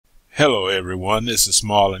Hello everyone, this is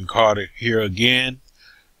Marlon Carter here again,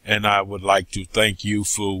 and I would like to thank you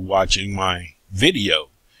for watching my video.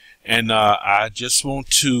 And I just want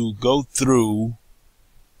to go through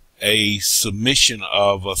a submission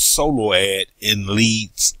of a solo ad in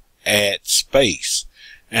Leased ad space.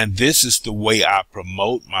 And this is the way I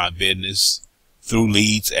promote my business through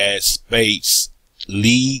Leased ad space,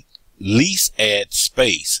 Leased ad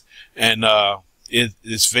space. And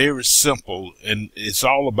it's very simple, and it's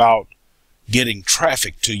all about getting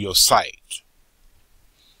traffic to your site.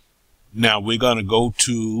 Now we're going to go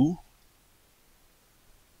to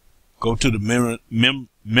the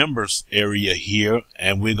members area here,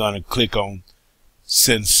 and we're going to click on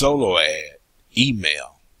send solo ad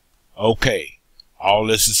email. Okay, all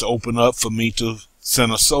this is open up for me to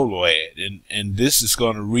send a solo ad, and this is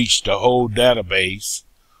going to reach the whole database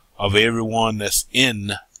of everyone that's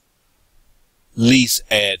in Leased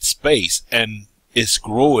ad space, and it's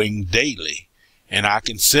growing daily. And I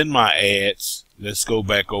can send my ads. Let's go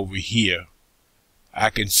back over here. I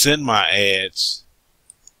can send my ads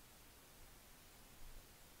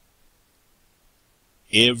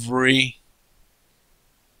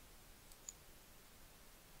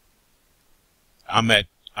I'm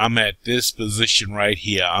at this position right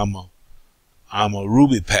here. I'm a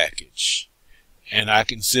Ruby package, and I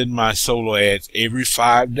can send my solo ads every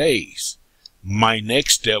 5 days. My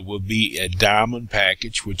next step will be a diamond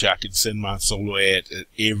package, which I can send my solo ads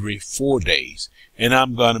every 4 days. And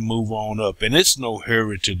I'm going to move on up. And it's no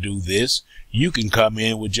hurry to do this. You can come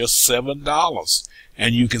in with just $7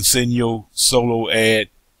 and you can send your solo ad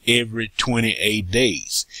every 28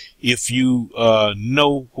 days. If you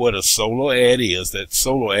know what a solo ad is, that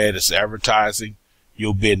solo ad is advertising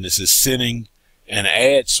your business, is sending an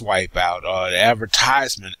ad swipe out or an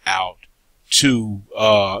advertisement out to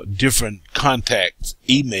different contacts,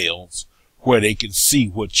 emails, where they can see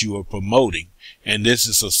what you are promoting. And this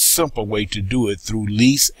is a simple way to do it through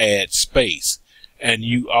Leased ad space. And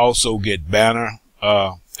you also get banner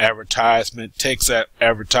advertisement, text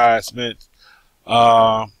advertisement,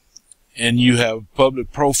 and you have a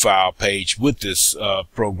public profile page with this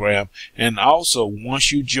program. And also,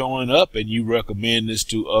 once you join up and you recommend this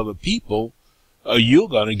to other people, you're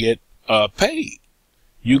going to get paid.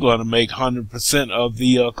 You're going to make 100% of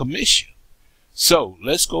the commission. So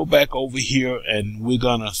let's go back over here, and we're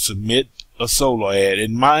going to submit a solo ad.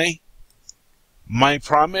 And my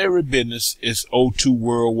primary business is O2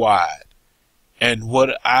 Worldwide. And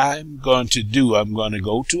what I'm going to do, I'm going to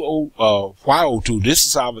go to why O2. This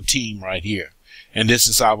is our team right here, and this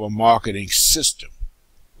is our marketing system.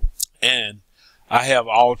 And I have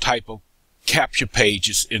all type of capture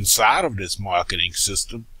pages inside of this marketing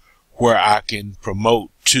system where I can promote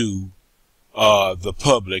to the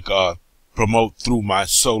public, promote through my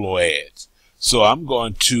solo ads. So I'm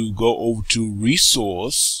going to go over to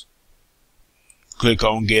resource, click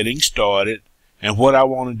on getting started, and what I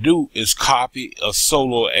want to do is copy a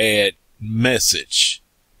solo ad message.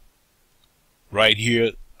 Right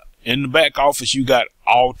here in the back office, you got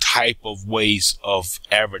all type of ways of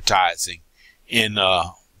advertising in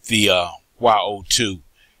the YO2.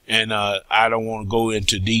 And I don't want to go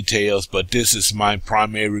into details, but this is my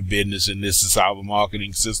primary business, and this is our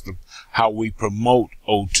marketing system, how we promote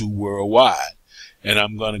O2 Worldwide. And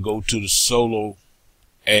I'm going to go to the solo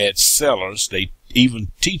ad sellers. They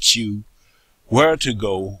even teach you where to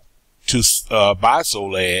go to buy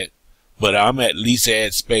solo ad, but I'm at Leased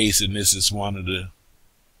ad space, and this is one of the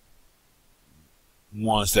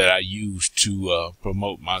ones that I use to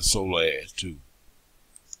promote my solo ads too.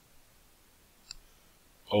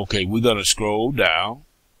 Okay, we're going to scroll down,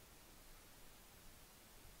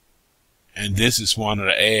 and this is one of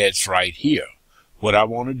the ads right here. What I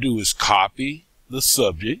want to do is copy the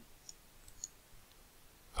subject,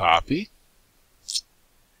 copy.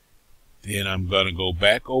 Then I'm going to go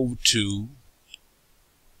back over to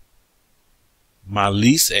my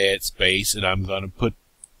Leased ad space, and I'm going to put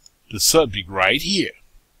the subject right here.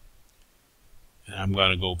 And I'm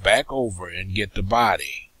going to go back over and get the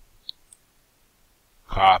body.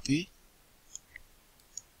 Copy,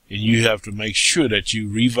 and you have to make sure that you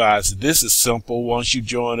revise it. This is simple. Once you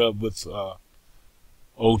join up with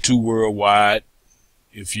O2 Worldwide,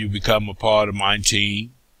 if you become a part of my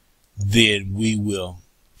team, then we will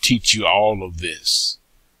teach you all of this.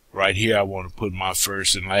 Right here, I want to put my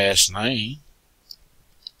first and last name,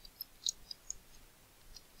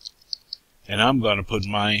 and I'm going to put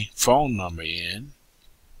my phone number in,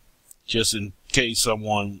 just in case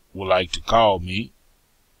someone would like to call me.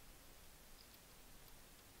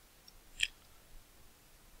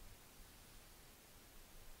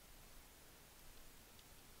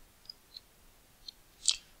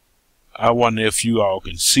 I wonder if you all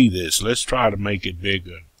can see this. Let's try to make it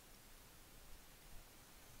bigger.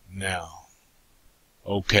 Now,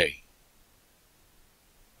 okay.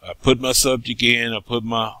 I put my subject in, I put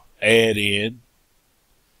my ad in,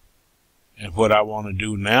 and what I want to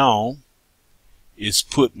do now is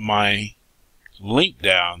put my link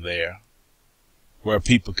down there where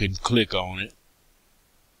people can click on it.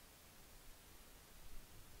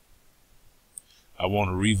 I want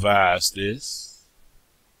to revise this.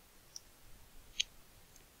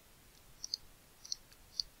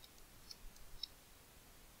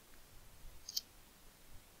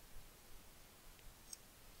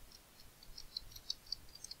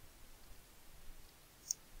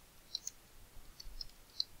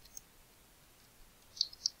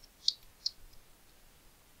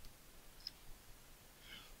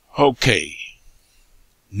 Okay,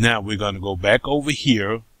 now we're going to go back over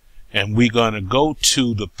here and we're going to go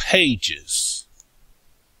to the pages.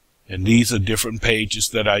 And these are different pages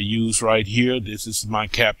that I use right here. This is my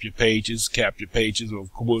capture pages. Capture pages,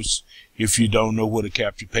 of course, if you don't know what a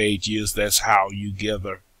capture page is, that's how you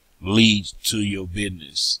gather leads to your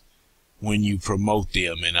business when you promote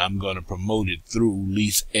them. And I'm going to promote it through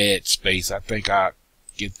Leased ad space. I think I'll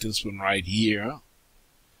get this one right here.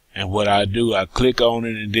 And what I do, I click on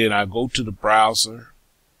it and then I go to the browser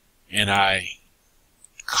and I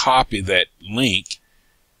copy that link.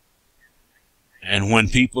 And when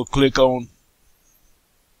people click on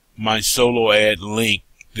my solo ad link,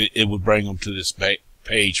 it will bring them to this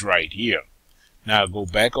page right here. Now I go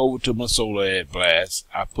back over to my solo ad blast.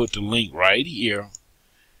 I put the link right here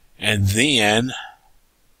and then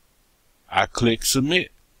I click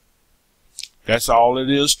submit. That's all it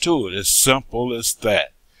is to it. As simple as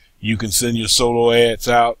that. You can send your solo ads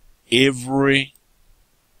out if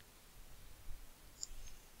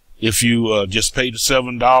you just pay the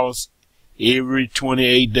 $7, every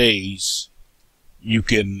 28 days, you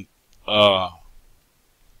can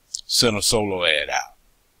send a solo ad out.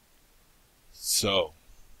 So,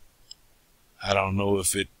 I don't know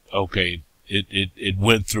if it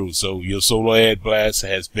went through. So your solo ad blast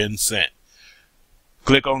has been sent.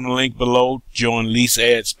 Click on the link below, join Leased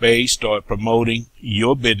ad space, start promoting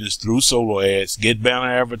your business through solo ads, get banner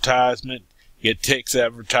advertisement, get text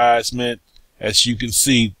advertisement. As you can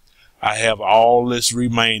see, I have all this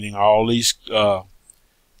remaining, all these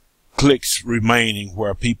clicks remaining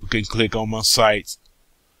where people can click on my sites,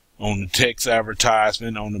 on the text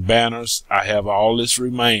advertisement, on the banners. I have all this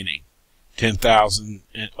remaining. 10,000,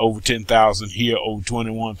 over 10,000 here, over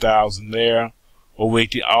 21,000 there, over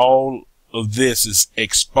 18, all of this is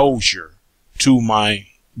exposure to my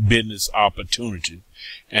business opportunity.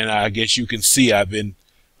 And I guess you can see I've been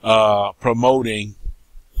promoting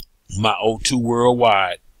my O2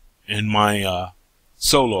 Worldwide in my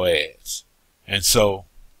solo ads. And so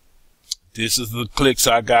this is the clicks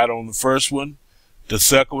I got on the first one. The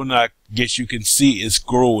second one, I guess you can see, is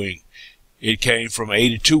growing. It came from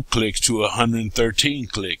 82 clicks to 113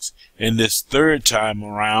 clicks. And this third time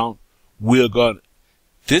around,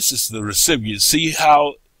 this is the recipient. See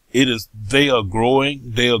how it is? They are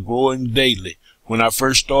growing. They are growing daily. When I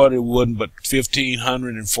first started, it wasn't but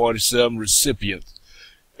 1,547 recipients.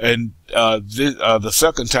 And the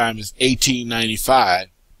second time is 1,895.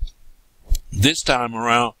 This time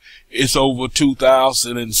around, it's over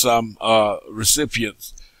 2,000 and some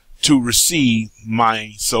recipients to receive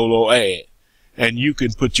my solo ad. And you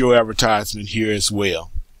can put your advertisement here as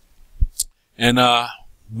well. And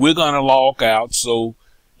we're going to log out, so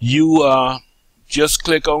you just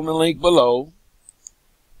click on the link below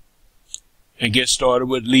and get started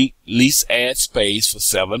with Leased ad space for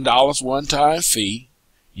 $7 one-time fee.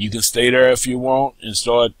 You can stay there if you want and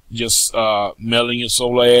start just mailing your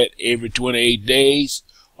solo ad every 28 days,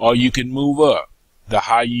 or you can move up. The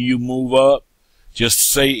higher you move up, just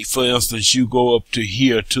say, for instance, you go up to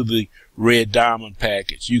here to the red diamond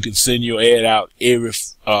package. You can send your ad out every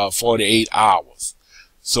 48 hours.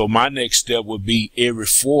 So my next step would be every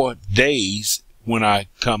 4 days when I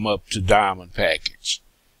come up to diamond package.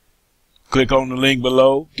 Click on the link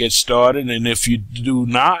below, get started, and if you do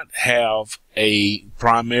not have a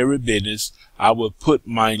primary business, I will put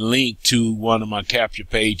my link to one of my capture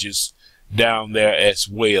pages down there as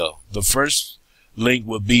well. The first link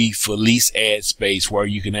will be for Leased ad space, where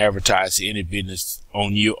you can advertise any business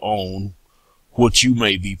on your own, what you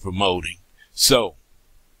may be promoting. So,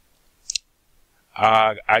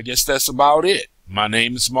 I guess that's about it. My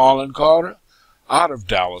name is Marlon Carter, out of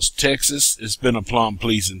Dallas, Texas. It's been a plum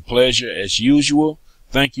pleasing pleasure as usual.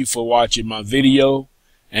 Thank you for watching my video,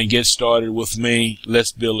 and get started with me.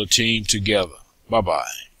 Let's build a team together.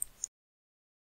 Bye-bye.